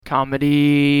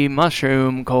Comedy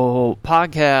Mushroom Cult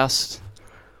Podcast.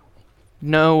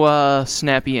 No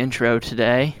snappy intro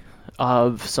today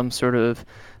of some sort of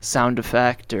sound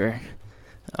effect or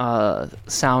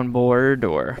soundboard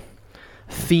or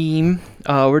theme.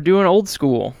 We're doing old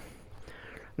school.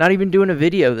 Not even doing a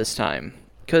video this time,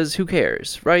 because who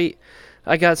cares, right?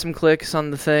 I got some clicks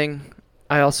on the thing.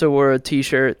 I also wore a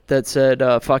t-shirt that said,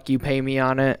 fuck you, pay me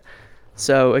on it.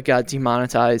 So it got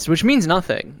demonetized, which means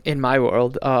nothing in my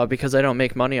world, because I don't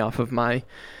make money off of my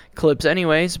clips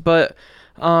anyways, but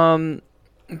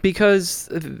because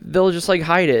they'll just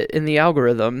hide it in the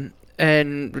algorithm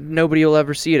and nobody will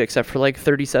ever see it except for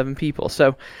 37 people.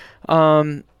 So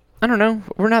I don't know,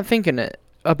 we're not thinking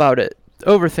about it.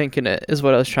 Overthinking it is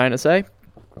what I was trying to say.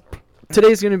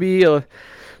 Today's going to be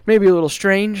maybe a little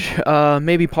strange,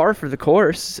 maybe par for the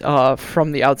course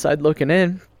from the outside looking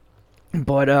in,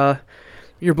 but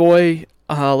your boy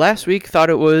last week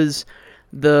thought it was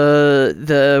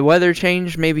the weather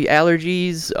change, maybe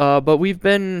allergies, but we've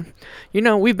been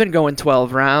going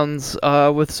 12 rounds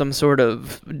with some sort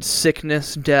of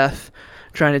sickness, death,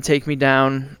 trying to take me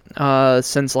down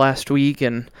since last week.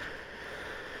 And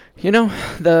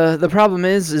the problem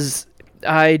is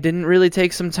I didn't really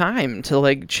take some time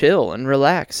to chill and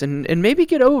relax and maybe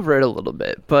get over it a little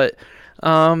bit. But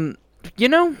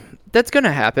that's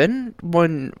gonna happen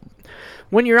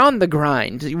when you're on the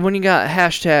grind, when you got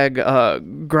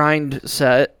hashtag grind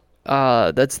set,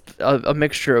 that's a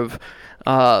mixture of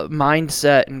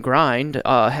mindset and grind,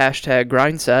 hashtag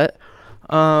grind set,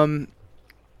 you're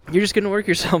just going to work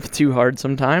yourself too hard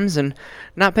sometimes and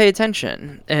not pay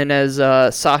attention. And as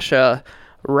Sasha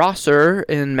Rosser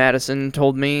in Madison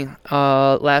told me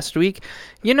last week,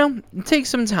 take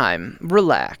some time,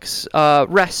 relax,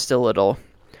 rest a little.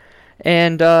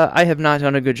 And I have not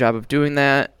done a good job of doing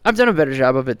that. I've done a better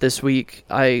job of it this week.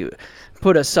 I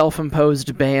put a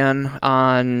self-imposed ban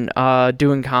on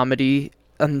doing comedy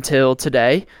until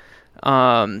today.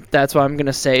 That's why I'm going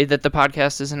to say that the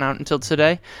podcast isn't out until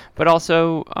today. But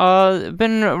also,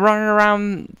 been running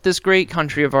around this great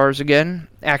country of ours again.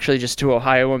 Actually, just to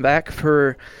Ohio and back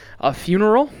for a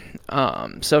funeral.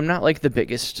 So not the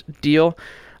biggest deal.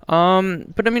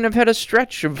 But I mean, I've had a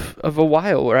stretch of a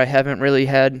while where I haven't really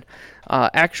had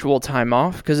actual time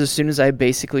off, because as soon as I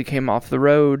basically came off the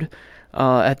road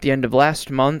at the end of last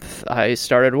month, I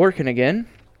started working again,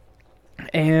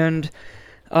 and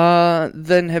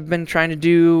then have been trying to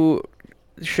do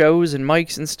shows and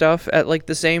mics and stuff at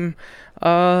the same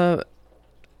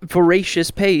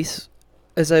voracious pace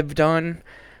as I've done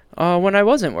when I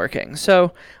wasn't working.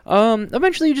 So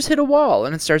eventually you just hit a wall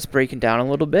and it starts breaking down a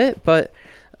little bit, but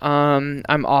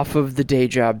I'm off of the day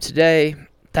job today.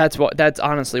 That's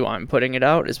honestly why I'm putting it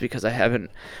out, is because I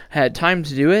haven't had time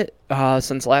to do it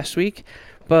since last week.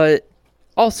 But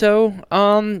also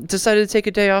decided to take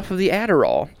a day off of the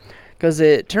Adderall, because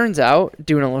it turns out,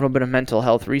 doing a little bit of mental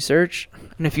health research,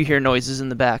 and if you hear noises in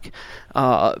the back,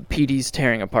 PD's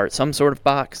tearing apart some sort of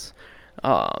box.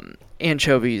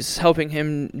 Anchovies helping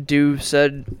him do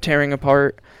said tearing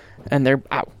apart, and they're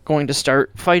going to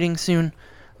start fighting soon.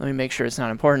 Let me make sure it's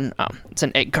not important. It's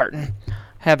an egg carton.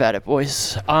 Have at it,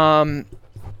 boys. But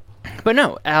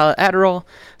no, Adderall,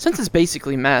 since it's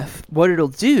basically meth, what it'll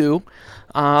do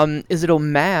is it'll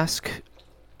mask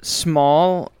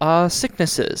small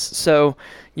sicknesses. So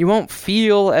you won't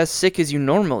feel as sick as you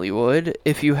normally would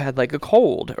if you had a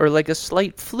cold or a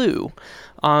slight flu.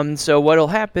 So what'll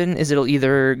happen is it'll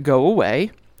either go away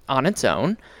on its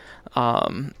own,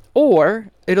 or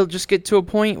it'll just get to a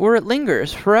point where it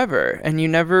lingers forever and you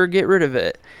never get rid of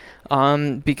it,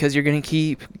 because you're going to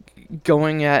keep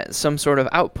going at some sort of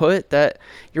output that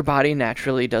your body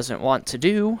naturally doesn't want to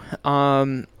do.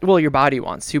 Well, your body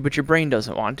wants to, but your brain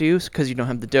doesn't want to, because you don't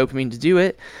have the dopamine to do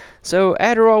it. So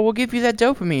Adderall will give you that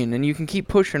dopamine, and you can keep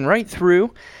pushing right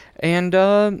through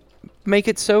and make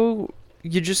it so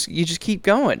you just keep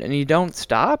going and you don't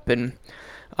stop. And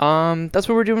that's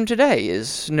what we're doing today,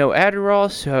 is no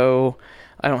Adderall, so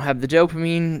I don't have the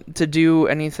dopamine to do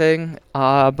anything,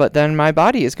 but then my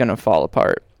body is going to fall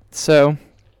apart. So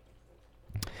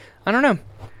I don't know.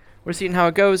 We're seeing how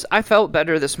it goes. I felt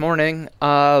better this morning.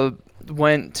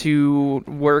 Went to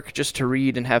work just to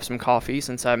read and have some coffee.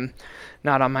 Since I'm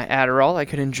not on my Adderall, I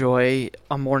could enjoy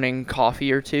a morning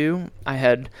coffee or two. I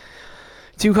had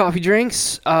 2 coffee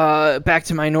drinks, back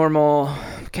to my normal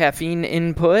caffeine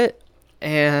input,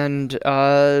 and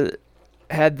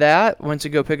had that, went to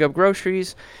go pick up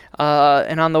groceries,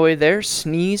 and on the way there,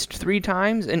 sneezed 3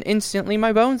 times, and instantly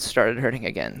my bones started hurting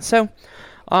again. So,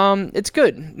 it's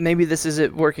good. Maybe this is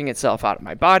it working itself out of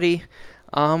my body.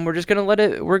 we're just gonna let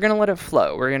it. We're gonna let it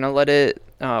flow. We're gonna let it.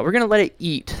 We're gonna let it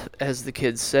eat, as the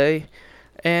kids say,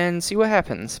 and see what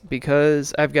happens.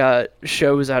 Because I've got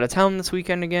shows out of town this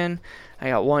weekend again. I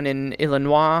got one in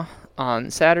Illinois on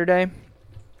Saturday.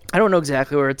 I don't know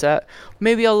exactly where it's at.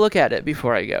 Maybe I'll look at it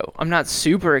before I go. I'm not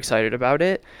super excited about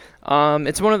it.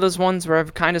 It's one of those ones where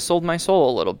I've kind of sold my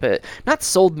soul a little bit. Not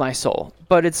sold my soul,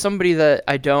 but it's somebody that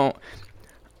I don't...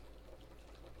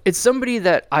 It's somebody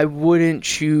that I wouldn't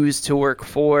choose to work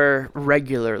for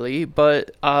regularly,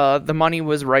 but the money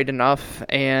was right enough,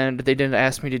 and they didn't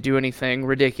ask me to do anything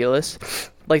ridiculous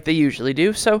like they usually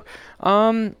do. So,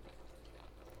 we're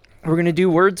going to do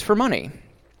Words for Money.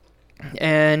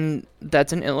 And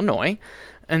that's in Illinois.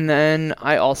 And then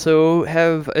I also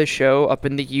have a show up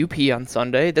in the UP on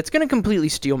Sunday that's going to completely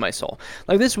steal my soul.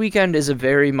 Like, this weekend is a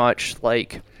very much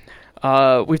like,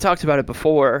 we've talked about it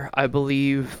before, I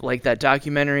believe, like that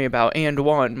documentary about And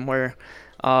One, where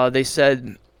they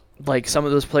said, like, some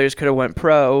of those players could have went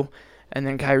pro, and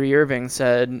then Kyrie Irving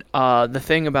said, the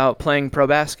thing about playing pro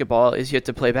basketball is you have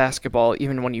to play basketball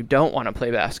even when you don't want to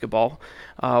play basketball,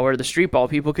 where the street ball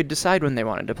people could decide when they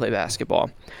wanted to play basketball.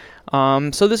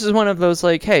 So this is one of those,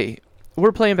 like, hey,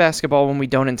 we're playing basketball when we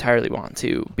don't entirely want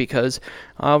to, because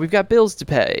we've got bills to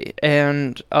pay,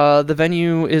 and the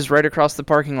venue is right across the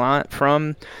parking lot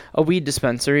from a weed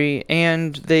dispensary,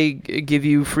 and they give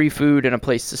you free food and a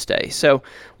place to stay. So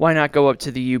why not go up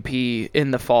to the UP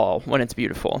in the fall when it's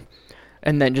beautiful,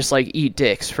 and then just, like, eat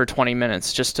dicks for 20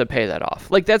 minutes just to pay that off?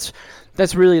 Like, that's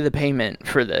really the payment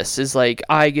for this, is, like,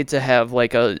 I get to have,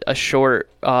 like, a short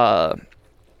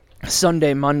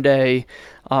Sunday, Monday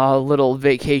little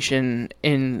vacation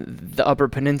in the Upper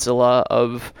Peninsula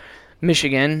of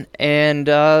Michigan, and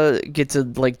get to,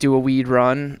 like, do a weed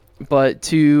run. But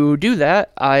to do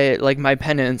that, my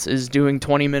penance is doing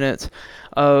 20 minutes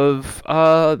of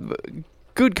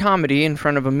good comedy in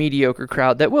front of a mediocre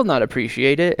crowd that will not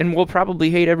appreciate it and will probably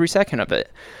hate every second of it.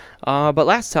 But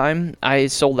last time, I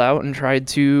sold out and tried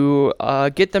to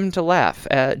get them to laugh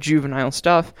at juvenile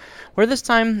stuff, where this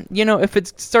time, if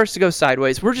it starts to go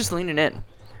sideways, we're just leaning in.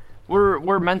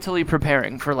 We're mentally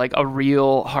preparing for, like, a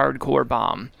real hardcore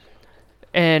bomb.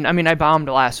 And, I mean, I bombed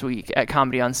last week at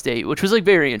Comedy on State, which was, like,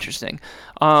 very interesting.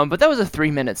 But that was a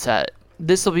 3-minute set.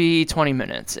 This will be 20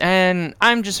 minutes. And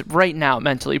I'm just right now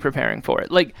mentally preparing for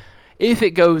it. Like, if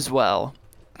it goes well,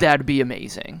 that'd be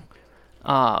amazing.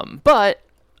 But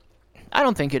I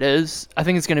don't think it is. I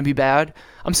think it's going to be bad.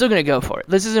 I'm still going to go for it.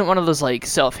 This isn't one of those, like,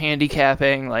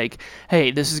 self-handicapping, like,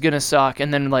 hey, this is going to suck,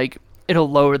 and then, like, it'll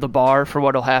lower the bar for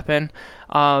what'll happen.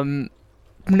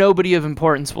 Nobody of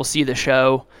importance will see the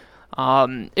show.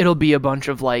 It'll be a bunch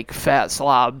of, like, fat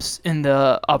slobs in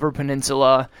the Upper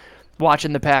Peninsula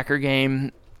watching the Packer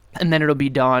game, and then it'll be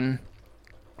done.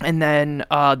 And then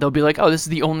they'll be like, oh, this is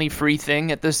the only free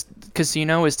thing at this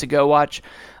casino is to go watch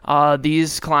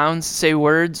these clowns say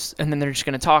words, and then they're just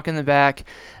going to talk in the back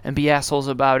and be assholes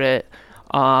about it,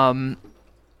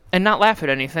 and not laugh at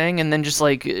anything, and then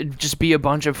just be a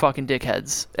bunch of fucking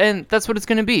dickheads. And that's what it's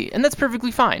going to be, and that's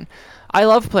perfectly fine. I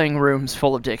love playing rooms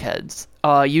full of dickheads.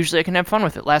 Usually I can have fun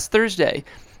with it. Last Thursday,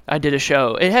 I did a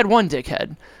show. It had one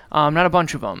dickhead, not a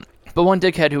bunch of them, but one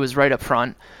dickhead who was right up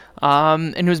front,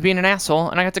 and who was being an asshole,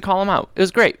 and I got to call him out. It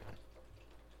was great.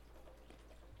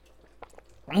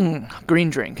 Green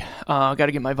drink. Got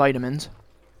to get my vitamins.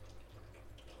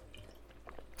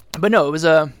 But no, it was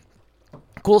a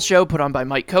cool show put on by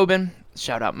Mike Coben.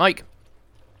 Shout out Mike.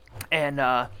 And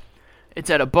it's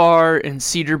at a bar in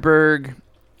Cedarburg.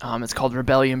 It's called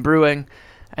Rebellion Brewing.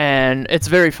 And it's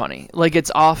very funny. Like,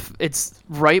 it's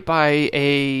right by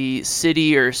a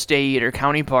city or state or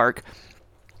county park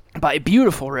by a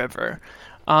beautiful river.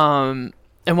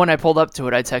 And when I pulled up to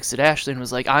it, I texted Ashley and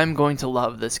was like, I'm going to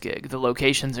love this gig. The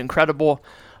location's incredible.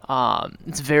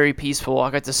 It's very peaceful. I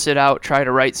got to sit out, try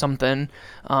to write something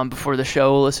before the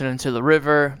show, listening to the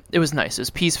river. It was nice. It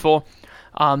was peaceful.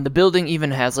 The building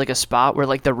even has, like, a spot where,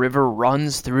 like, the river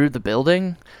runs through the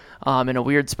building in a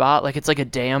weird spot. Like, it's like a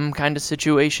dam kind of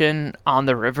situation on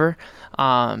the river.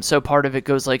 So part of it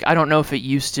goes, like, I don't know if it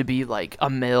used to be, like, a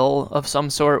mill of some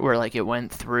sort where, like, it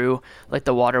went through, like,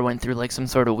 the water went through, like, some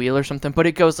sort of wheel or something, but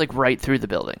it goes, like, right through the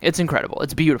building. It's incredible.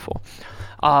 It's beautiful.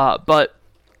 But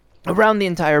around the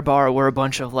entire bar were a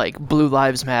bunch of, like, Blue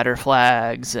Lives Matter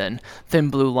flags and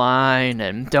Thin Blue Line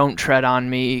and Don't Tread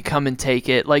on Me, Come and Take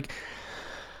It. Like,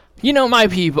 my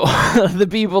people, the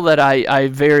people that I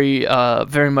very,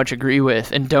 very much agree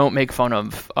with and don't make fun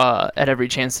of at every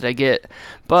chance that I get.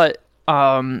 But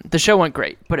the show went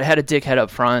great, but it had a dickhead up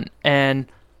front, and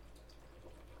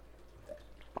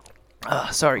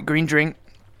green drink.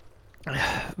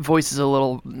 Voice is a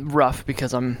little rough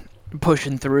because I'm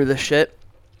pushing through the shit.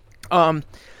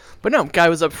 But no, guy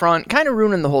was up front, kind of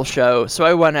ruining the whole show. So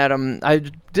I went at him. I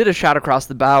did a shot across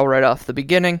the bow right off the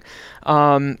beginning.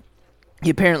 He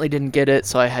apparently didn't get it,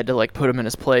 so I had to like put him in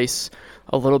his place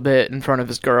a little bit in front of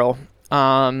his girl,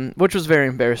 which was very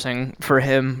embarrassing for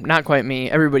him. Not quite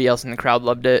me. Everybody else in the crowd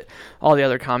loved it. All the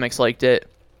other comics liked it.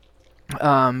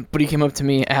 But he came up to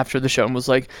me after the show and was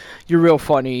like, "You're real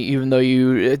funny, even though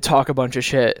you talk a bunch of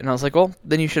shit." And I was like, "Well,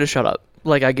 then you should have shut up.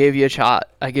 Like, I gave you a shot.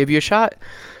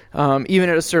 Even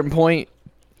at a certain point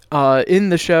in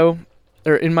the show,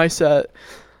 or in my set,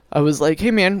 I was like,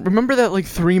 hey man, remember that like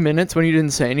 3 minutes when you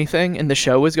didn't say anything and the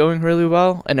show was going really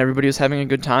well and everybody was having a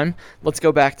good time? Let's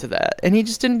go back to that." And he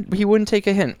just he wouldn't take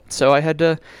a hint. So I had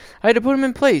to put him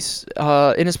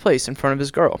in his place in front of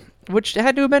his girl, which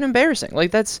had to have been embarrassing.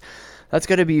 Like that's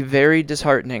got to be very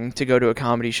disheartening to go to a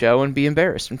comedy show and be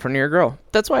embarrassed in front of your girl.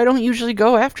 That's why I don't usually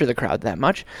go after the crowd that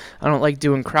much. I don't like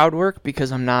doing crowd work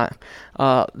because I'm not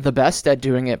the best at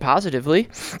doing it positively.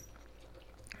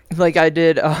 Like I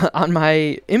did on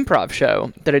my improv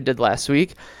show that I did last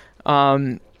week,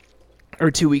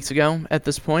 or 2 weeks ago at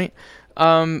this point.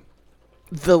 The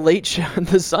late show,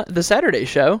 the Saturday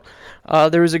show,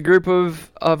 there was a group of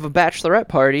a bachelorette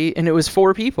party, and it was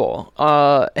 4 people.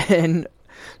 And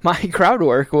my crowd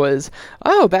work was,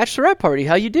 "Oh, bachelorette party,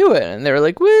 how you doing?" And they were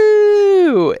like,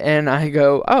 "Woo!" And I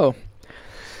go, "Oh,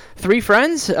 3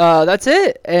 friends, that's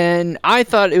it." And I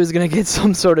thought it was going to get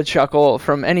some sort of chuckle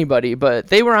from anybody, but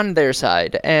they were on their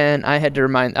side. And I had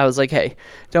to I was like, hey,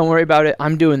 don't worry about it.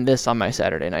 I'm doing this on my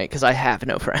Saturday night because I have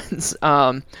no friends.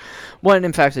 When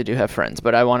in fact I do have friends,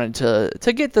 but I wanted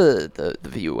to get the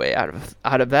view way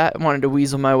out of that. I wanted to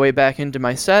weasel my way back into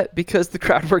my set because the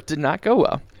crowd work did not go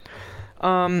well.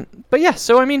 But yeah,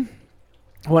 so I mean,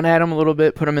 went at them a little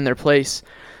bit, put them in their place.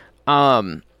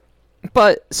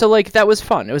 But, so, like, that was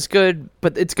fun. It was good,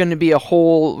 but it's going to be a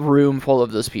whole room full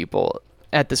of those people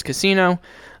at this casino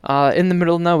in the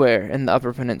middle of nowhere in the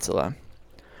Upper Peninsula.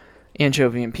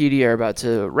 Anchovie and Petey are about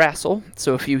to wrestle,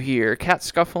 so if you hear cat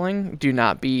scuffling, do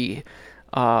not be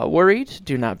worried.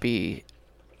 Do not be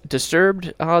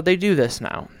disturbed. They do this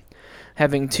now.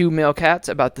 Having 2 male cats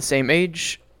about the same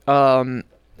age,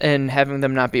 and having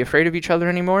them not be afraid of each other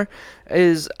anymore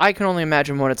I can only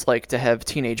imagine what it's like to have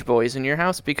teenage boys in your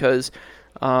house because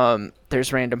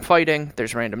there's random fighting,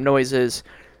 there's random noises,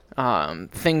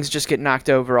 things just get knocked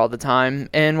over all the time,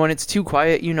 and when it's too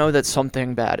quiet, you know that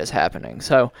something bad is happening.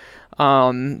 So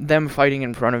them fighting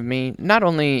in front of me not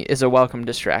only is a welcome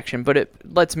distraction, but it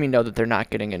lets me know that they're not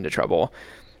getting into trouble,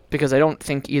 because I don't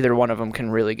think either one of them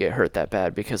can really get hurt that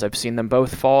bad, because I've seen them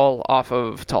both fall off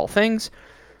of tall things,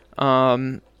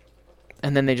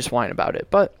 and then they just whine about it.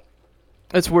 But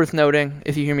it's worth noting,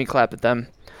 if you hear me clap at them,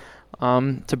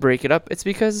 to break it up, it's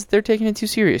because they're taking it too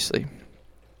seriously.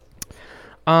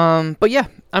 But yeah,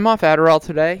 I'm off Adderall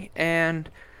today, and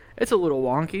it's a little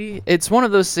wonky. It's one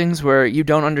of those things where you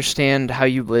don't understand how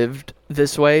you lived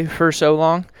this way for so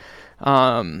long.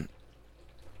 I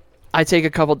take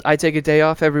a day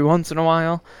off every once in a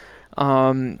while,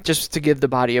 just to give the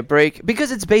body a break,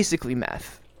 because it's basically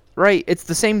meth. Right, it's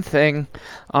the same thing,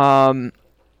 and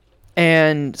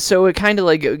so it kind of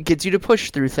like gets you to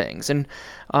push through things, and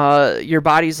your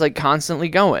body's like constantly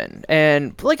going,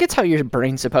 and like it's how your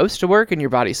brain's supposed to work and your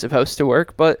body's supposed to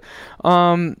work, but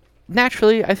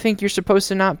naturally, I think you're supposed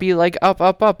to not be like up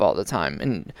all the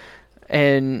time,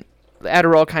 and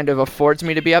Adderall kind of affords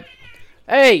me to be up.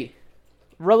 Hey,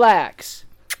 relax.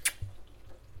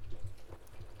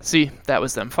 See, that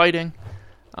was them fighting.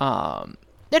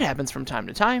 It happens from time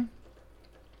to time.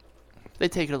 They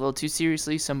take it a little too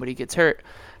seriously, somebody gets hurt,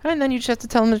 and then you just have to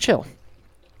tell them to chill.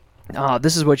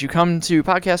 This is what you come to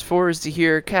podcast for, is to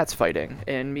hear cats fighting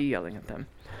and me yelling at them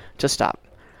to stop.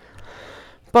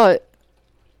 But,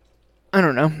 I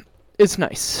don't know, it's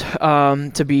nice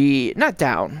to be, not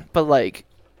down, but like,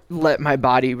 let my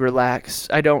body relax.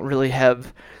 I don't really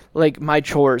have, like, my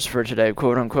chores for today,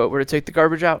 quote unquote, were to take the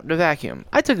garbage out and to vacuum.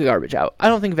 I took the garbage out. I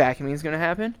don't think vacuuming is going to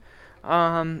happen.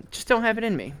 Just don't have it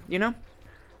in me, you know?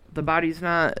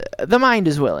 The mind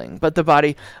is willing, but the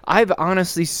body, I've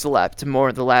honestly slept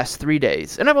more the last 3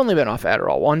 days, and I've only been off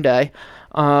Adderall 1 day,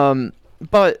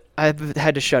 but I've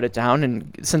had to shut it down,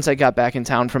 and since I got back in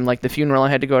town from, like, the funeral I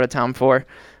had to go to town for,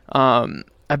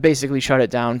 I basically shut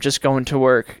it down, just going to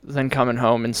work, then coming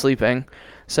home and sleeping.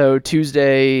 So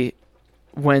Tuesday,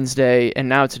 Wednesday, and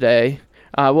now today,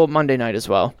 Monday night as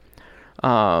well.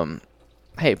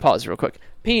 Hey, pause real quick.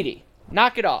 Petey,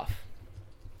 knock it off.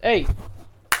 Hey,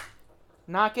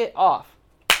 knock it off.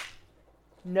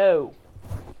 No.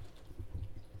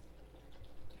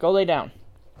 Go lay down.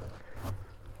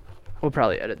 We'll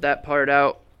probably edit that part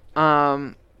out.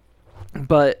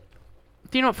 But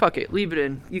you know what? Fuck it. Leave it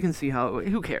in. You can see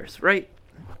who cares, right?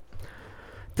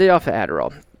 Day off of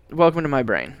Adderall. Welcome to my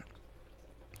brain.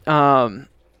 But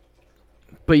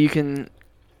you can...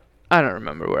 I don't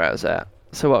remember where I was at.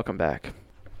 So welcome back.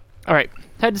 Alright.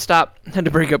 Had to stop. Had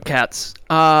to break up cats.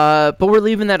 But we're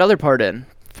leaving that other part in.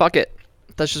 Fuck it.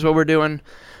 That's just what we're doing.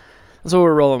 That's what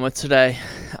we're rolling with today.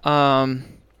 I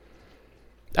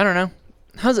don't know.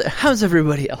 How's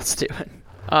everybody else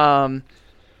doing?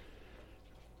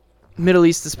 Middle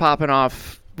East is popping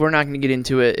off. We're not going to get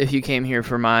into it if you came here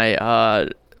for my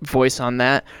voice on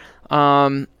that.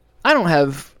 I don't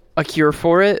have a cure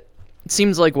for it. It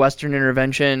seems like Western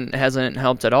intervention hasn't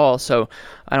helped at all, so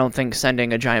I don't think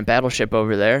sending a giant battleship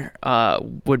over there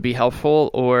would be helpful,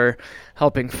 or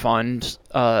helping fund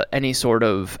any sort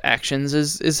of actions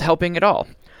is helping at all.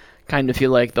 Kind of feel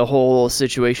like the whole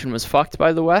situation was fucked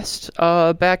by the West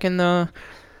back in the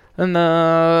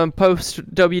post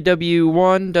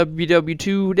WW1,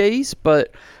 WW2 days,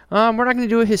 but we're not going to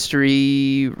do a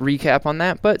history recap on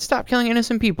that, but stop killing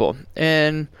innocent people.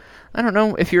 And I don't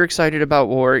know, if you're excited about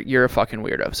war, you're a fucking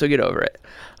weirdo, so get over it.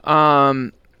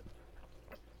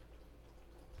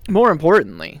 More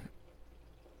importantly,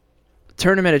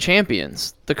 Tournament of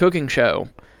Champions, the cooking show.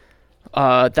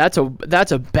 That's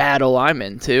a battle I'm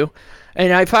into.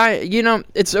 And I find,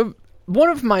 it's one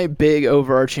of my big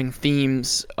overarching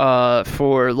themes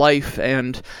for life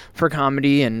and for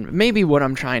comedy, and maybe what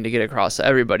I'm trying to get across to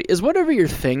everybody, is whatever your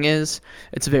thing is,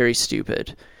 it's very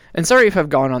stupid. And sorry if I've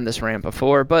gone on this rant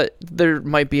before, but there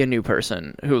might be a new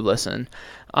person who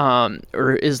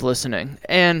or is listening.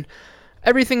 And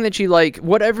everything that you like,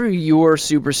 whatever you're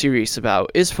super serious about,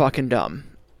 is fucking dumb.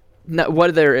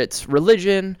 Whether it's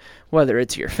religion, whether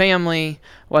it's your family,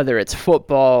 whether it's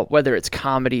football, whether it's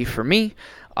comedy for me,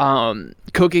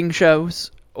 cooking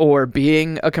shows, or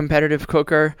being a competitive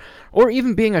cooker, or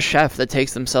even being a chef that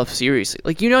takes themselves seriously.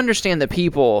 Like, you understand that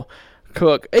people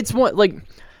cook. It's what, like...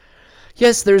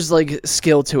 Yes, there's,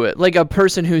 skill to it. Like, a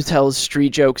person who tells street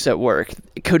jokes at work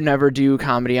could never do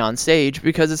comedy on stage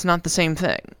because it's not the same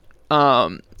thing.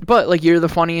 But, you're the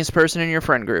funniest person in your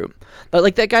friend group.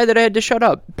 But, that guy that I had to shut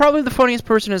up, probably the funniest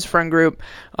person in his friend group,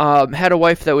 had a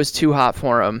wife that was too hot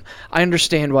for him. I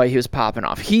understand why he was popping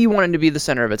off. He wanted to be the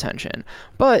center of attention.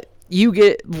 But you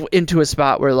get into a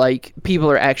spot where,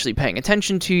 people are actually paying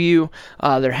attention to you.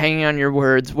 They're hanging on your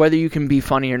words. Whether you can be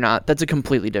funny or not, that's a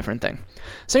completely different thing.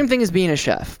 Same thing as being a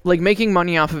chef. Making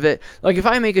money off of it. If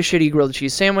I make a shitty grilled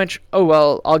cheese sandwich, oh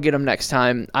well, I'll get them next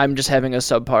time. I'm just having a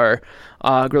subpar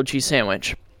grilled cheese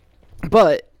sandwich.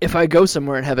 But if I go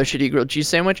somewhere and have a shitty grilled cheese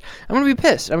sandwich, I'm going to be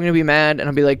pissed. I'm going to be mad, and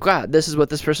I'll be like, God, this is what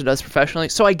this person does professionally.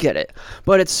 So I get it.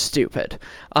 But it's stupid.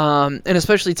 And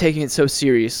especially taking it so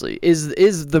seriously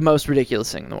is the most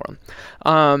ridiculous thing in the world.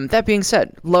 That being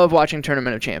said, love watching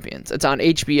Tournament of Champions. It's on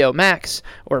HBO Max,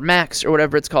 or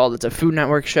whatever it's called. It's a Food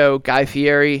Network show. Guy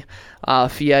Fieri, Guy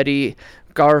Fieri,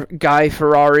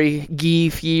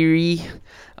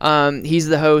 he's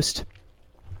the host.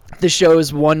 The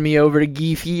show's won me over to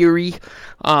Guy Fieri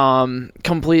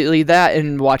completely. That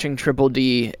and watching Triple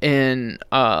D in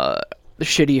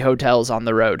shitty hotels on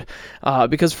the road.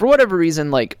 Because for whatever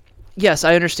reason, yes,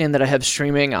 I understand that I have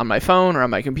streaming on my phone or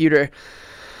on my computer,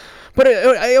 but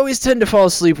I always tend to fall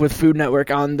asleep with Food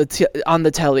Network on the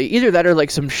telly. Either that or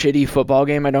some shitty football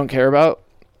game I don't care about.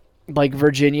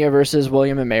 Virginia versus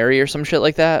William and Mary or some shit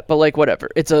like that. But whatever.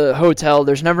 It's a hotel.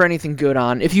 There's never anything good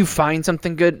on. If you find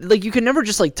something good, you can never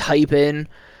just type in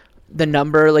the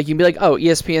number. You can be oh,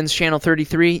 ESPN's channel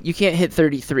 33. You can't hit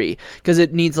 33 because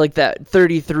it needs that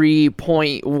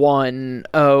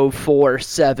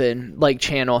 33.1047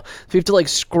 channel. So you have to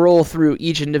scroll through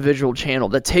each individual channel.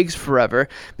 That takes forever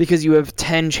because you have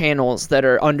 10 channels that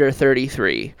are under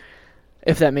 33.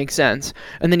 If that makes sense.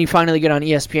 And then you finally get on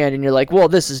ESPN and you're well,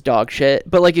 this is dog shit.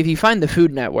 But if you find the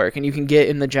Food Network and you can get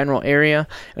in the general area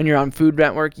and you're on Food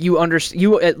Network, you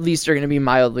at least are going to be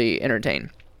mildly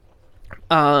entertained.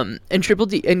 And Triple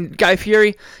D and Guy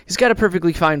Fieri, he's got a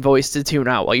perfectly fine voice to tune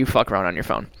out while you fuck around on your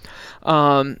phone.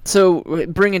 So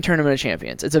bring in Tournament of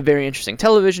Champions. It's a very interesting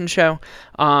television show.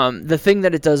 The thing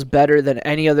that it does better than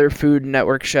any other Food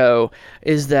Network show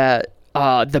is that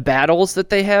the battles that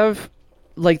they have,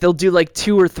 they'll do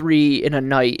 2 or 3 in a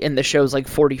night, and the show's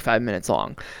 45 minutes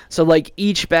long. So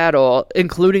each battle,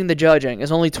 including the judging,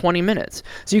 is only 20 minutes.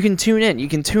 So you can tune in, you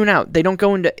can tune out. They don't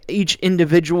go into each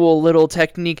individual little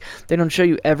technique. They don't show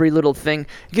you every little thing.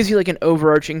 It gives you an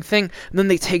overarching thing, and then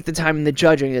they take the time in the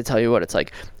judging to tell you what it's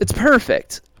like. It's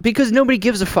perfect because nobody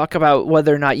gives a fuck about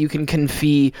whether or not you can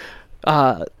confit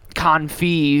a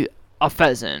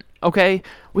pheasant. okay?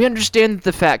 We understand that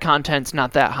the fat content's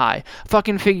not that high.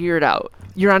 Fucking figure it out.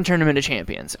 You're on Tournament of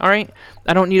Champions, all right?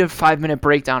 I don't need a 5-minute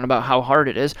breakdown about how hard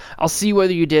it is. I'll see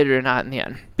whether you did it or not in the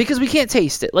end. Because we can't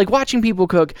taste it. Like, watching people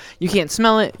cook, you can't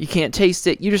smell it, you can't taste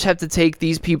it. You just have to take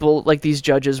these people, like these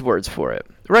judges' words for it,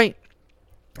 right?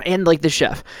 And, like, the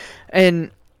chef.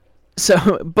 And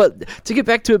so, but to get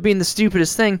back to it being the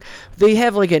stupidest thing, they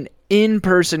have, like, an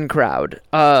in-person crowd.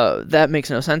 That makes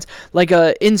no sense. Like,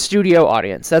 a in-studio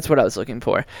audience. That's what I was looking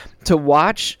for. To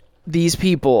watch these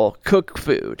people cook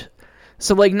food.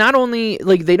 So, like, not only,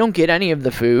 like, they don't get any of the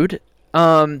food,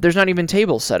 there's not even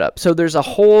tables set up. So there's a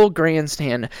whole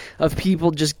grandstand of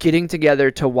people just getting together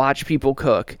to watch people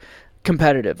cook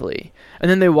competitively.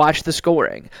 And then they watch the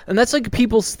scoring. And that's, like,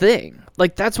 people's thing.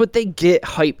 Like, that's what they get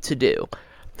hyped to do.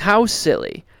 How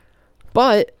silly.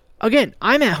 But, again,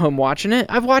 I'm at home watching it.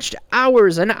 I've watched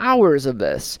hours and hours of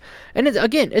this. And,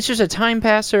 it's just a time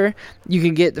passer. You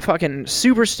can get fucking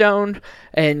super stoned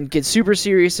and get super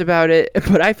serious about it.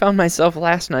 But I found myself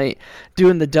last night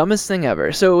doing the dumbest thing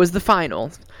ever. So it was the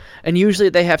finals. And usually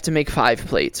they have to make 5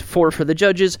 plates. 4 for the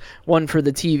judges, 1 for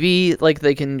the TV. Like,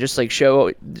 they can just, like,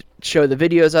 show the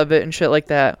videos of it and shit like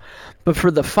that. But for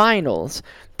the finals,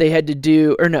 they had to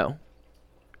do... Or no.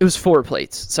 It was 4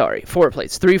 plates. Sorry. 4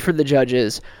 plates. 3 for the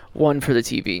judges, 1 for the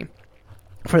TV.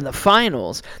 For the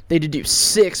finals, they had to do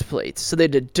 6 plates. So they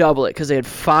had to double it because they had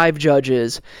 5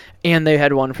 judges and they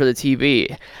had 1 for the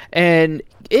TV. And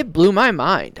it blew my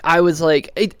mind. I was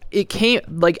like, it came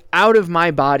like out of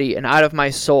my body and out of my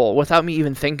soul without me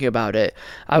even thinking about it.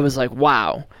 I was like,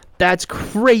 wow, that's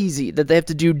crazy that they have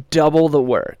to do double the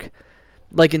work.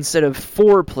 Like, instead of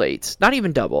 4 plates, not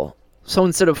even double. So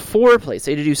instead of 4 plates,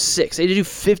 they had to do 6. They had to do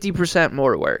 50%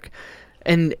 more work.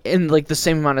 And in, like, the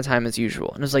same amount of time as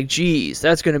usual. And it's like, geez,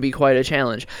 that's going to be quite a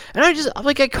challenge. And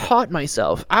I caught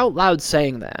myself out loud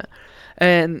saying that.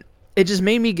 And it just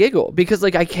made me giggle. Because,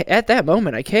 like, at that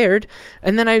moment, I cared.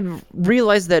 And then I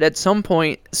realized that at some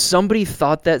point, somebody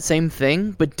thought that same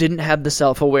thing, but didn't have the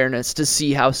self-awareness to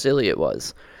see how silly it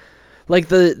was. Like,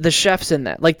 the chefs in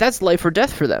that. Like, that's life or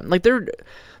death for them. Like,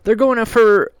 they're going up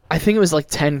for, I think it was like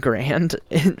 10 grand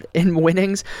in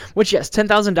winnings, which, yes,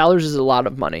 $10,000 is a lot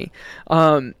of money.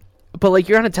 But, like,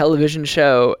 you're on a television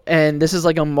show, and this is,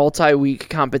 like, a multi-week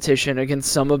competition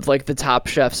against some of, like, the top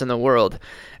chefs in the world,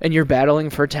 and you're battling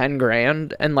for 10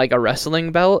 grand and, like, a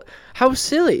wrestling belt. How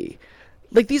silly.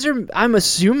 Like, these are, I'm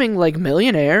assuming, like,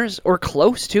 millionaires or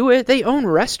close to it. They own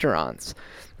restaurants.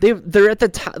 They're at the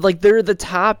top, like, they're the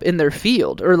top in their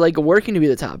field, or, like, working to be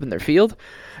the top in their field.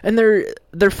 And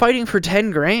they're fighting for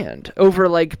 10 grand over,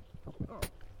 like,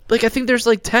 I think there's,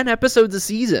 like, 10 episodes a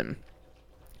season.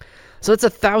 So that's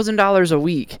 $1,000 a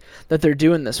week that they're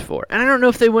doing this for. And I don't know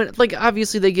if they went, like,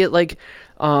 obviously they get, like,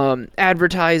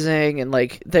 advertising, and,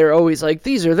 like, they're always like,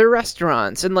 these are their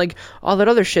restaurants, and, like, all that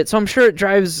other shit. So I'm sure it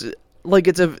drives, like,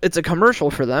 it's a commercial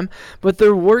for them, but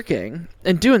they're working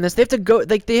and doing this. They have to go,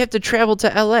 like, they have to travel to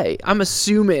LA. I'm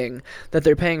assuming that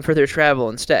they're paying for their travel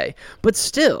and stay, but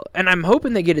still, and I'm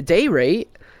hoping they get a day rate,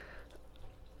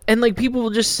 and, like, people will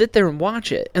just sit there and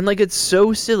watch it, and, like, it's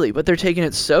so silly, but they're taking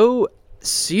it so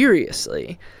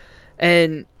seriously.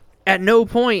 And at no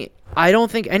point, I don't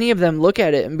think any of them look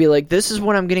at it and be like, this is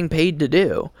what I'm getting paid to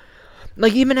do.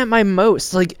 Like, even at my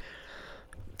most, like,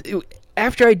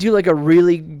 after I do, like, a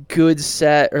really good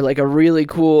set or, like, a really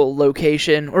cool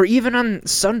location, or even on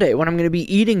Sunday when I'm going to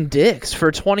be eating dicks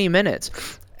for 20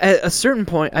 minutes, at a certain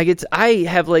point, I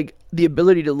have, like, the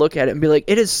ability to look at it and be like,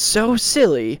 it is so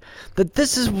silly that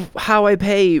this is how I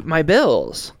pay my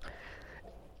bills.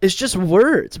 It's just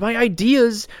words. My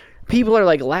ideas, people are,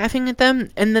 like, laughing at them,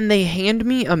 and then they hand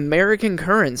me American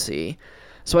currency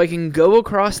so I can go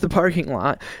across the parking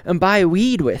lot and buy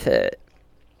weed with it.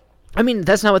 I mean,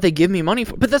 that's not what they give me money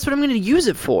for, but that's what I'm going to use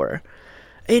it for.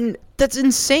 And that's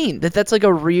insane that that's, like,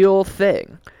 a real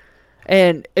thing.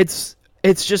 And it's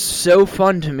just so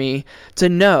fun to me to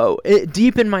know,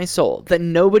 deep in my soul, that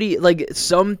nobody, like,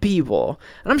 some people,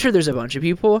 and I'm sure there's a bunch of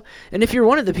people, and if you're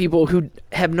one of the people who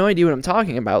have no idea what I'm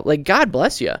talking about, like, God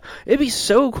bless you. It'd be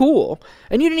so cool.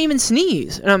 And you didn't even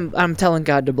sneeze, and I'm telling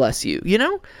God to bless you, you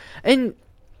know? And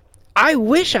I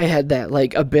wish I had that,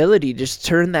 like, ability to just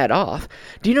turn that off.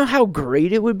 Do you know how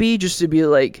great it would be just to be,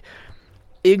 like,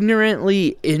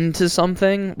 ignorantly into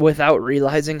something without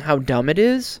realizing how dumb it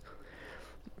is?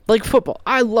 Like, football.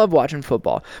 I love watching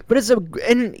football. But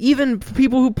and even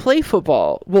people who play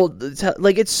football, well,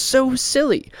 like, it's so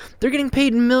silly. They're getting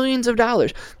paid millions of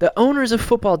dollars. The owners of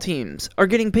football teams are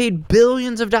getting paid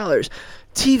billions of dollars.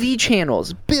 TV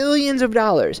channels, billions of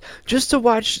dollars, just to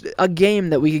watch a game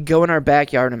that we could go in our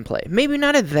backyard and play. Maybe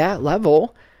not at that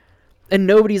level. and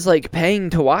nobody's like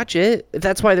paying to watch it.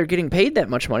 That's why they're getting paid that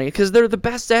much money, because they're the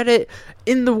best at it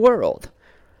in the world.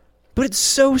 But it's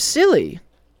so silly.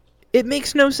 It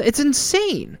makes no sense. It's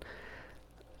insane.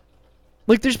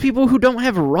 Like, there's people who don't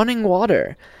have running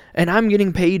water, and I'm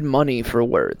getting paid money for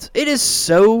words. It is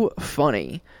so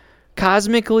funny,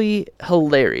 cosmically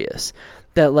hilarious,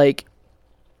 that like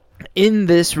in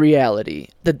this reality,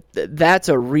 that's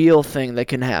a real thing that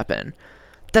can happen.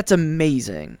 That's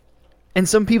amazing. And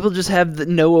some people just have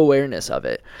no awareness of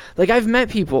it. Like, I've met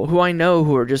people who I know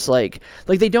who are just like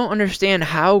they don't understand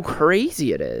how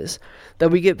crazy it is that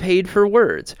we get paid for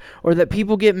words, or that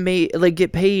people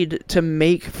get paid to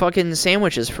make fucking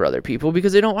sandwiches for other people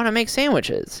because they don't want to make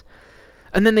sandwiches.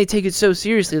 And then they take it so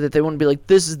seriously that they want to be like,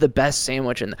 this is the best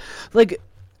sandwich in like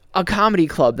a comedy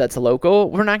club that's local.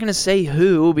 We're not going to say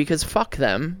who, because fuck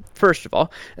them, first of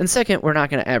all. And second, we're not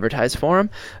going to advertise for them.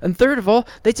 And third of all,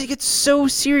 they take it so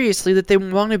seriously that they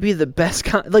want to be the best,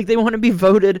 they want to be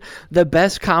voted the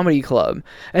best comedy club.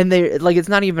 And they, like, it's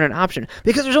not even an option,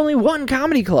 because there's only one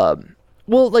comedy club.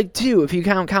 Well, like two, if you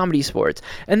count Comedy Sports.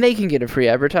 And they can get a free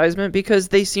advertisement because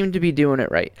they seem to be doing it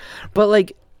right. But,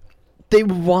 like, they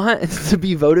want to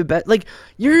be voted best. Like,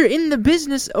 you're in the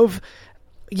business of...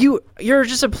 You're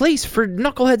just a place for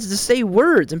knuckleheads to say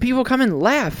words and people come and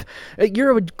laugh.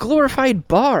 You're a glorified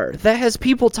bar that has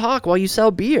people talk while you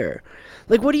sell beer.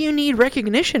 Like, what do you need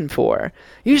recognition for?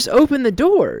 You just open the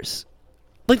doors.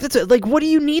 Like, what do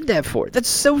you need that for? That's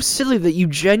so silly that you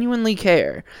genuinely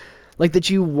care. Like, that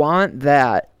you want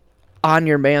that on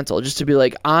your mantle, just to be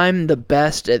like, I'm the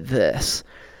best at this.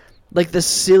 Like, the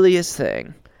silliest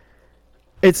thing.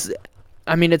 It's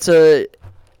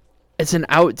an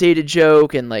outdated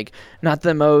joke, and like not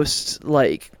the most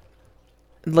like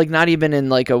not even in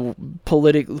like a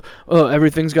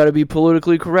everything's got to be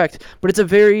politically correct, but it's a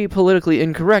very politically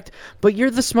incorrect. But you're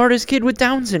the smartest kid with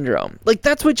Down syndrome. Like,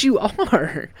 that's what you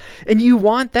are, and you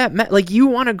want that. Like, you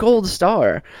want a gold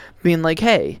star, being like,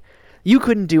 hey, you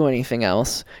couldn't do anything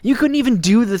else. You couldn't even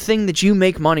do the thing that you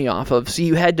make money off of. So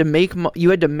you had to make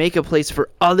a place for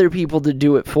other people to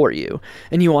do it for you,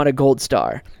 and you want a gold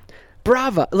star.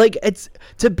 Bravo. Like, it's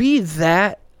to be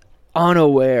that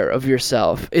unaware of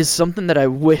yourself is something that I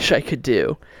wish I could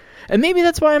do. And maybe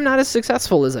that's why I'm not as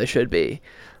successful as I should be,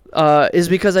 is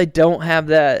because I don't have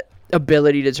that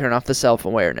ability to turn off the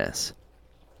self-awareness.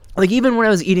 Like, even when I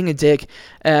was eating a dick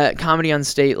at Comedy on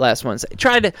State last Wednesday,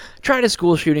 tried a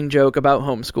school shooting joke about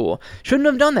homeschool. Shouldn't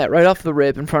have done that right off the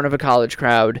rip in front of a college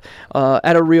crowd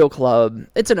at a real club.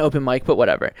 It's an open mic, but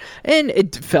whatever. And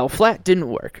it fell flat, didn't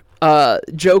work.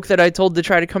 Joke that I told to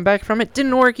try to come back from it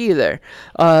didn't work either.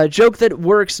 Joke that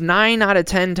works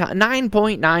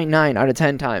 9.99 out of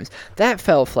 10 times, that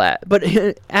fell flat. But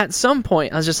at some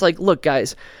point, I was just like, look,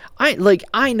 guys,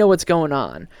 I know what's going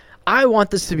on. I want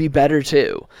this to be better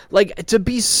too. Like, to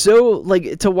be so,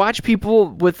 like, to watch people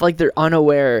with, like, they're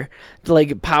unaware,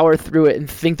 like, power through it and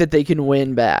think that they can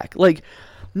win back. Like,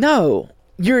 no,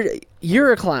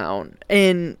 you're a clown,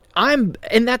 and I'm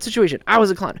in that situation. I was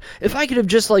a clown. If I could have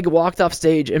just, like, walked off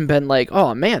stage and been like,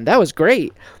 oh man, that was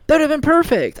great, that would have been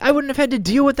perfect. I wouldn't have had to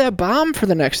deal with that bomb for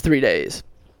the next 3 days.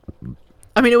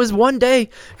 I mean, it was one day,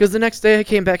 because the next day I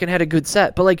came back and had a good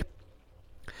set, but, like,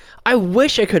 I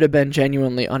wish I could have been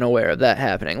genuinely unaware of that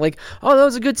happening. Like, oh, that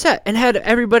was a good set. And had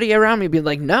everybody around me be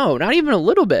like, no, not even a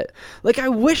little bit. Like, I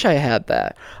wish I had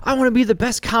that. I want to be the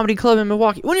best comedy club in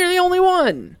Milwaukee. When you're the only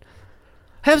one.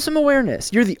 Have some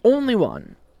awareness. You're the only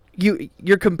one.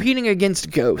 You're competing against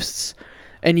ghosts.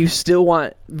 And you still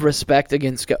want respect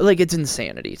against ghosts. Like, it's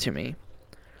insanity to me.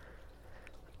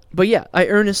 But yeah, I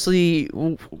earnestly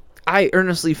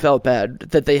felt bad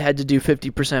that they had to do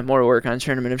 50% more work on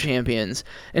Tournament of Champions,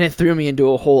 and it threw me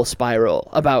into a whole spiral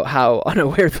about how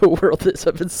unaware the world is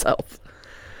of itself.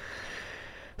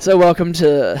 So welcome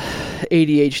to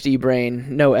ADHD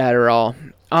brain, no Adderall.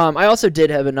 I also did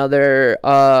have another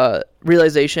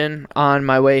realization on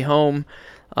my way home,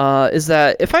 is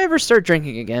that if I ever start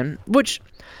drinking again, which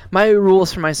my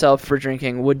rules for myself for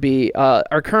drinking would be,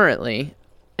 are currently,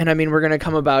 and I mean, we're going to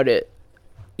come about it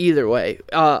either way,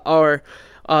 or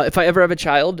if I ever have a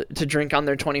child, to drink on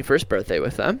their 21st birthday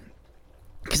with them,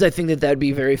 because I think that that'd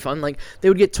be very fun. Like, they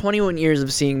would get 21 years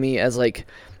of seeing me as, like,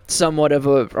 somewhat of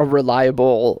a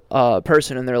reliable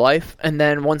person in their life, and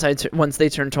then once they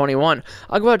turn 21,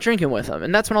 I'll go out drinking with them,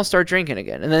 and that's when I'll start drinking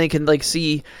again, and then they can, like,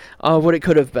 see what it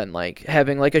could have been like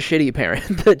having, like, a shitty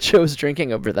parent that chose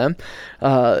drinking over them.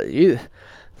 Therapy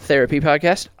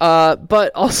podcast.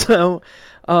 But also,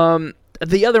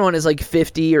 the other one is like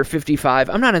 50 or 55.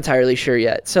 I'm not entirely sure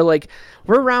yet. So like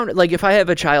we're around, like if I have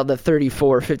a child at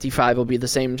 34, 55 will be the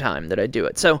same time that I do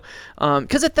it. So,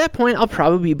 cause at that point I'll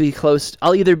probably be close.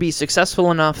 I'll either be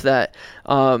successful enough that,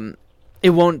 it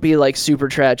won't be like super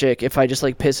tragic if I just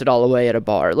like piss it all away at a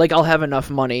bar. Like I'll have enough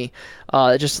money,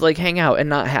 just to, like hang out and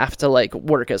not have to like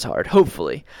work as hard,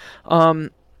 hopefully.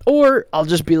 Or I'll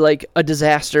just be like a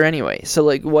disaster anyway. So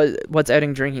like what's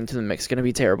adding drinking to the mix going to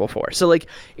be terrible for? So like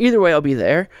either way I'll be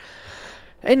there.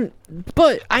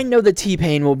 But I know that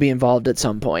T-Pain will be involved at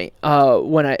some point.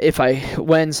 If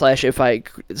I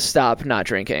stop not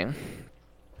drinking.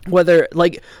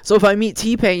 So if I meet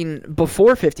T-Pain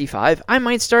before 55, I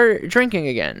might start drinking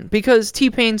again, because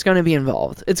T-Pain's going to be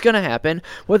involved. It's going to happen,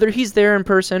 whether he's there in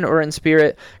person or in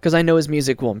spirit, because I know his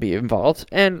music won't be involved.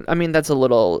 And, I mean, that's a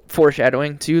little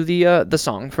foreshadowing to the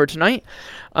song for tonight.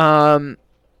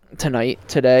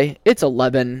 Today. It's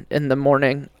 11 in the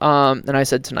morning, and I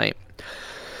said tonight.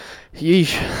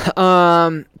 Yeesh.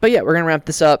 But yeah, we're going to wrap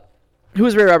this up.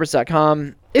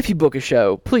 whoisrayroberts.com. If you book a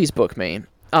show, please book me.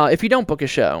 If you don't book a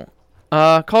show,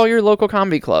 call your local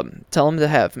comedy club. Tell them to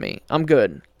have me. I'm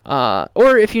good.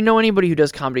 Or if you know anybody who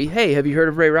does comedy, hey, have you heard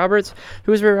of Ray Roberts?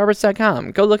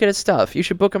 whoisrayroberts.com. Go look at his stuff. You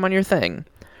should book him on your thing.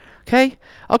 Okay?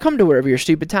 I'll come to wherever your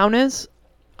stupid town is.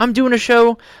 I'm doing a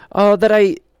show that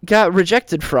I got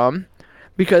rejected from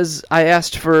because I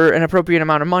asked for an appropriate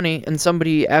amount of money, and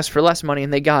somebody asked for less money,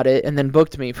 and they got it, and then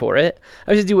booked me for it.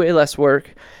 I just do way less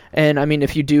work. And, I mean,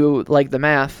 if you do, like, the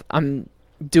math, I'm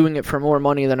doing it for more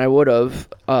money than I would have.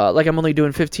 Like I'm only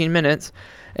doing 15 minutes,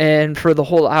 and for the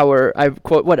whole hour I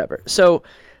quote whatever. So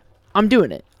I'm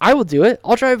doing it. I will do it.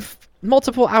 I'll drive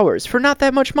multiple hours for not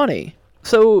that much money.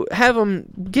 So have them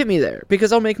get me there,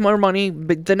 because I'll make more money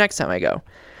the next time I go.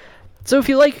 So if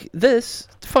you like this,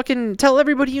 fucking tell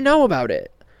everybody you know about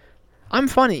it. I'm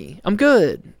funny. I'm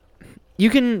good. You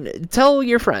can tell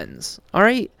your friends. All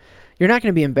right. You're not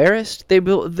going to be embarrassed. They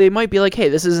might be like, hey,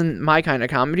 this isn't my kind of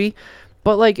comedy.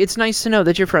 But, like, it's nice to know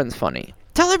that your friend's funny.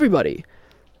 Tell everybody.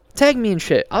 Tag me and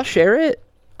shit. I'll share it.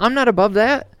 I'm not above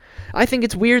that. I think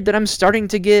it's weird that I'm starting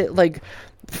to get, like,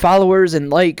 followers and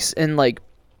likes and, like,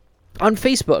 on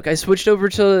Facebook. I switched over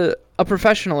to a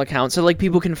professional account so, like,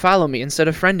 people can follow me instead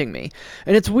of friending me.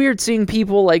 And it's weird seeing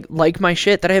people, like my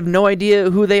shit that I have no idea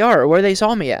who they are or where they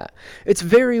saw me at. It's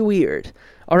very weird.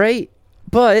 All right?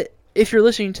 But if you're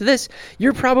listening to this,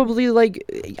 you're probably, like,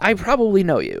 I probably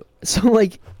know you. So,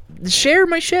 like, share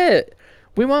my shit.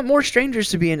 We want more strangers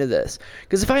to be into this,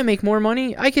 because if I make more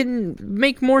money, I can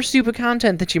make more stupid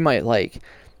content that you might like.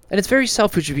 And it's very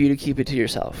selfish of you to keep it to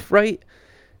yourself, right?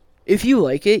 If you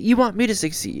like it, you want me to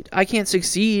succeed. I can't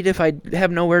succeed if I have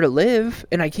nowhere to live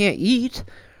and I can't eat,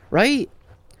 right?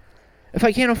 If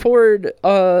I can't afford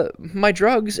my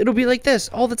drugs, it'll be like this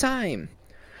all the time.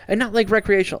 And not like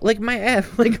recreational, like my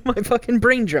fucking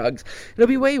brain drugs. It'll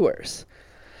be way worse.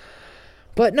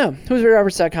 But no,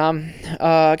 whoisrayroberts.com.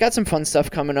 Got some fun stuff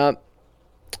coming up.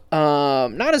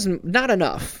 Not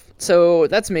enough. So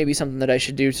that's maybe something that I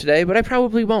should do today, but I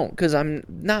probably won't, because I'm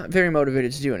not very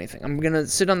motivated to do anything. I'm going to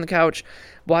sit on the couch,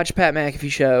 watch Pat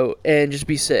McAfee show, and just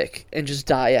be sick, and just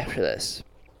die after this.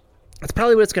 That's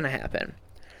probably what's going to happen.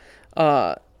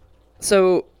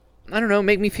 So, I don't know,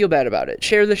 make me feel bad about it.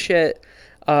 Share the shit,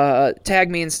 tag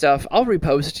me and stuff. I'll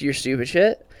repost your stupid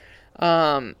shit.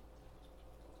 Buy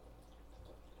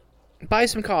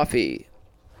some coffee.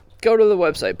 Go to the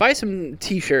website. Buy some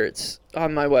t-shirts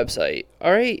on my website.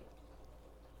 Alright?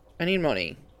 I need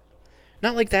money.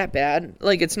 Not like that bad.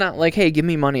 Like, it's not like, hey, give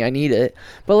me money, I need it.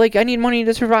 But, like, I need money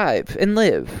to survive and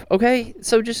live. Okay?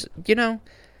 So just, get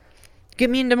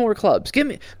me into more clubs.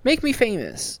 Make me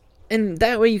famous. And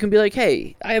that way you can be like,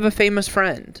 hey, I have a famous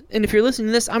friend. And if you're listening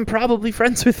to this, I'm probably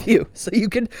friends with you. So you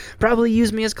could probably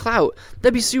use me as clout.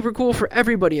 That'd be super cool for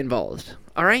everybody involved.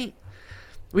 Alright?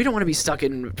 We don't want to be stuck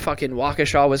in fucking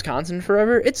Waukesha, Wisconsin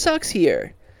forever. It sucks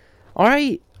here.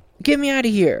 Alright? Get me out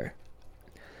of here.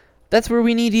 That's where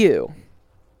we need you.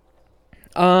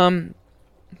 That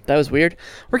was weird.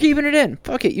 We're keeping it in.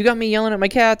 Fuck it. You got me yelling at my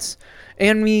cats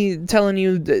and me telling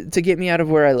you to get me out of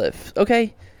where I live.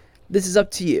 Okay? This is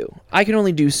up to you. I can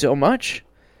only do so much.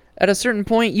 At a certain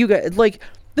point, you got, like,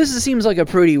 this seems like a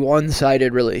pretty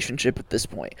one-sided relationship at this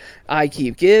point. I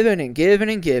keep giving and giving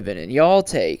and giving, and y'all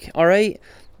take. Alright?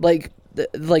 Like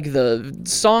the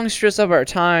songstress of our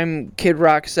time, Kid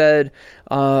Rock said,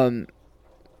 I've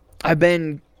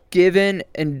been given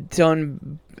and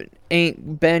done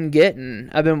ain't been getting.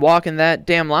 I've been walking that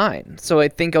damn line. So I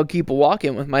think I'll keep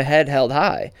walking with my head held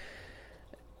high.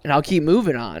 And I'll keep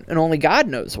moving on. And only God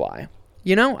knows why.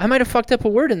 I might have fucked up a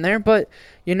word in there, but,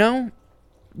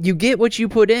 You get what you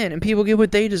put in, and people get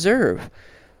what they deserve.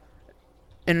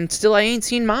 And still, I ain't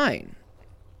seen mine.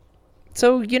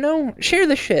 So, share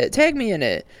the shit. Tag me in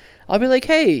it. I'll be like,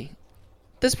 hey,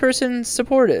 this person's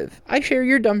supportive. I share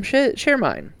your dumb shit. Share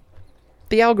mine.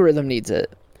 The algorithm needs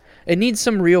it. It needs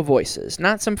some real voices,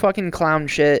 not some fucking clown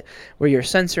shit where you're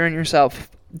censoring yourself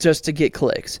just to get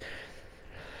clicks.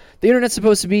 The internet's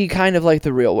supposed to be kind of like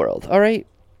the real world, alright?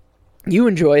 You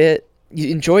enjoy it. You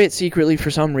enjoy it secretly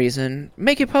for some reason.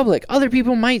 Make it public. Other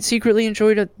people might secretly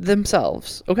enjoy it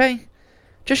themselves, okay?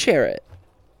 Just share it.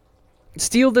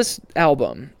 Steal this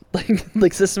album,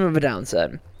 like System of a Down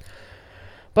said.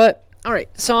 But, alright,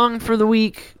 song for the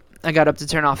week. I got up to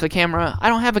turn off the camera. I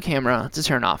don't have a camera to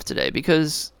turn off today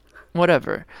because,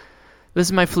 whatever. This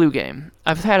is my flu game.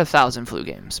 I've had 1,000 flu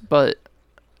games, but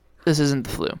this isn't the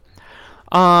flu.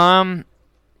 Title's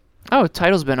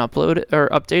been uploaded or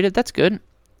updated. That's good.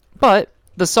 But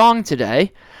the song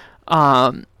today,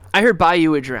 I heard "Buy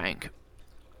You a Drink"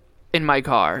 in my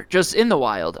car, just in the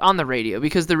wild, on the radio,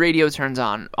 because the radio turns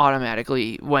on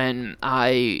automatically when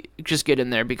I just get in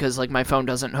there because, my phone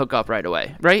doesn't hook up right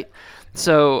away, right?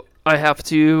 So I have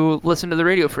to listen to the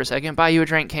radio for a second. "Buy You a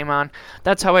Drink" came on.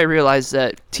 That's how I realized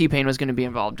that T-Pain was going to be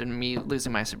involved in me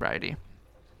losing my sobriety.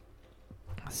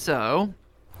 So,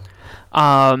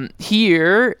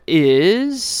 here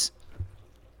is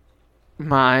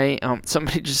my,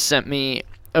 somebody just sent me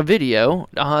a video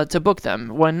to book them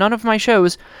when none of my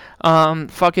shows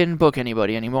fucking book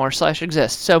anybody anymore /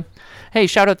 exist. So, hey,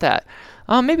 shout out that.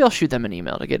 Maybe I'll shoot them an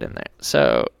email to get in there.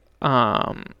 So,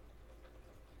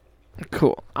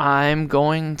 cool. I'm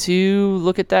going to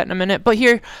look at that in a minute. But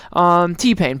here,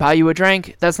 T-Pain, "Buy You a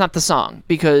Drink." That's not the song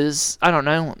because, I don't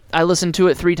know, I listened to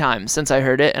it 3 times since I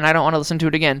heard it, and I don't want to listen to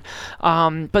it again.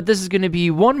 But this is going to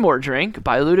be "One More Drink"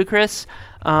 by Ludacris,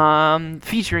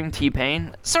 featuring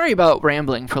T-Pain. Sorry about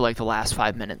rambling for the last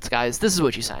 5 minutes, guys. This is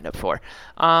what you signed up for.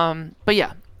 But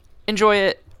yeah, enjoy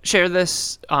it. Share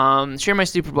this. Share my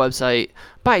stupid website.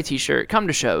 Buy a t-shirt. Come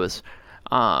to shows.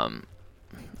 I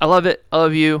love it. I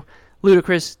love you.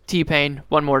 Ludacris, T-Pain,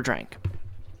 "One More Drink." I'm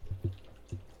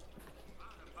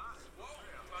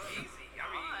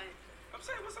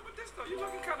saying, what's up with this though? You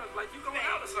looking kind of like you going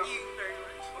out or something.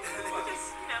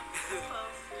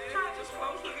 Just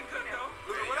close, looking good though.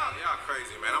 What up? Y'all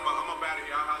crazy, man. I'm up out of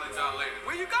here. I'll holler at y'all later.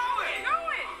 Where you going? I'm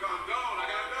going. I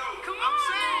gotta go. Come on. I'm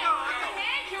saying.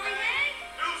 Can we hang?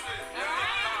 Deuces.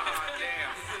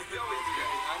 Damn. You always do that.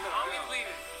 I know. Always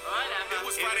leaving. It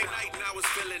was Friday night and I was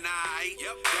feeling aight.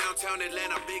 Yep. Downtown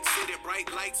Atlanta, big city, bright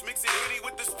lights. Mixing Henny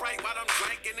with the Sprite while I'm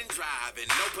drinking and driving.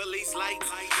 No police lights,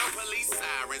 no police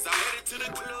sirens. I'm headed to the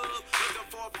club, looking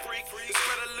for a freak.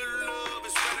 Spread a little love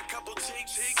and spread a couple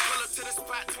cheeks. Pull up to the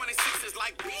spot, 26 is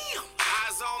like, bam.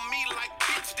 Eyes on me like,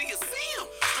 bitch, do you see him?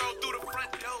 Stroll through the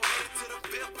front door, headed to the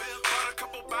bill. Bought a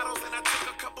couple bottles and I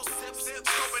took a couple sips.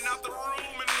 Scoping out the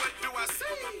room and what do I see?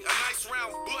 A nice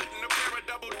round butt and a pair of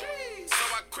double D's. So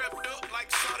I crept up like,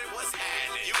 shawty, what's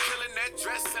happening? You killing that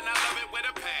dress and I love it with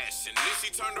a passion. Then she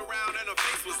turned around and her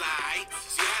face was aight.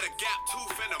 She had a gap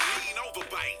tooth and a mean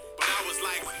overbite. But I was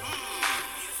like,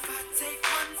 If I take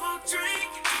one more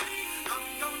drink, I'm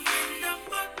gonna end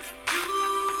up up you.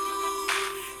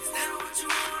 Is that what you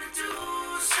wanna do,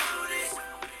 shorty?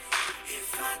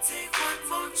 If I take one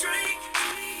more drink,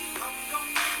 I'm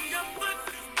gonna end up up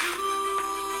you.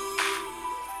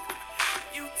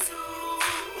 You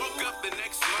too. woke up the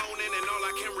next morning and all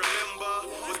I can remember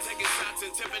was taking shots and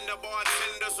tipping the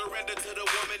bartender. Surrender to the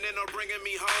woman and her bringing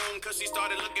me home. Cause she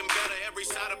started looking better every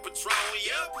shot of Patron.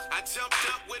 Yep, I jumped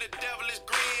up with a devilish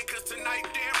grin. Cause tonight,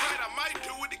 damn right, I might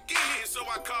do it again. So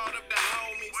I called up the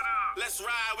homies. Let's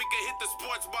ride, we can hit the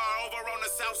sports bar over on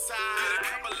the south side. Get a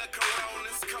couple of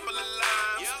Coronas, couple of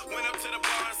limes. Went up to the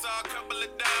bar and saw a couple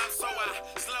of dimes. So I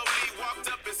slowly walked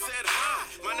up and said, hi,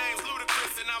 my name's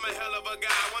Ludacris and I'm a hell of a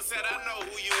guy. One said, I know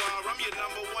who you are, I'm your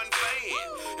number one fan.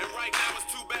 And right now it's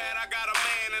too bad I got a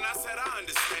man. And I said, I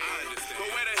understand. But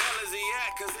where the hell is he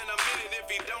at? Cause in a minute if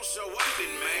he don't show up,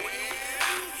 then man.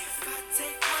 If I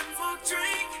take one more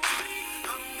drink,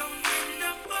 I'm gonna end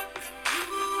up up you.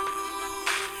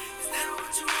 Is that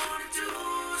what you wanna do,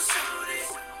 shorty?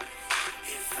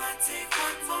 If I take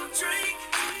one more drink,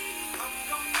 I'm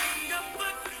gonna end up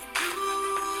up you.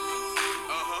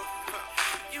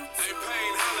 You Hey, too.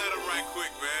 Payne, holla at him right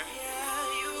quick, man.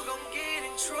 Yeah, you gon' get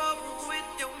in trouble with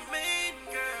your man,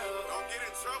 girl. Don't get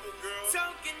in trouble, girl.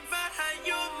 Talking about how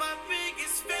you're my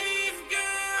biggest fan, girl.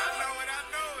 I know it, I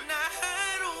know it. Now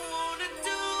I don't wanna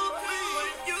do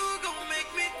what you gon' make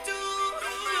me do.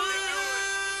 Don't make me do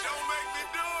it. Don't make me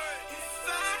do it. If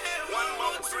I had One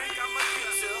more drink, I'ma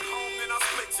get you. Home and I'll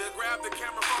split you. grab the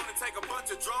camera phone and take a bunch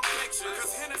of drunk pictures.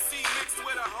 Cause Hennessy mixed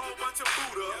with a whole bunch of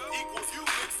Buddha equals you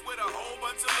mixed with a whole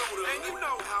bunch of Luda. And you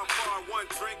know how far one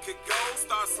drink could go.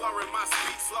 Start slurring my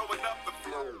speech, slowing up the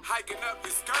flow. Hiking up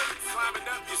your skirt, climbing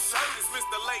up your shirt. It's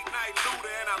Mr. Late Night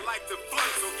Luda and I like to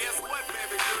flirt. So guess what,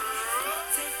 baby girl?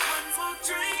 Take one more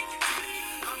drink.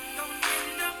 I'm gonna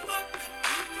end up fucking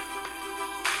you.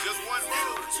 Just one Say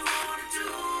more. what you wanna do,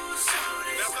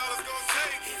 shorty. That's all it's gonna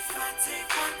take. If I take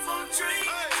one more drink,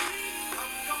 Hey.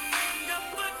 I'm gonna end up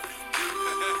fucking you.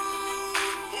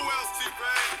 Who else,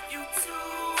 T-Pain? You too.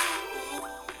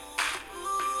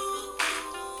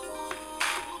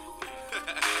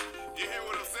 You hear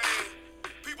what I'm saying?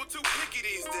 People too picky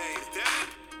these days, damn it.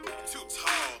 Too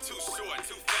tall, too short,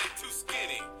 too fat, too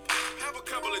skinny. Have a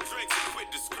couple of drinks and quit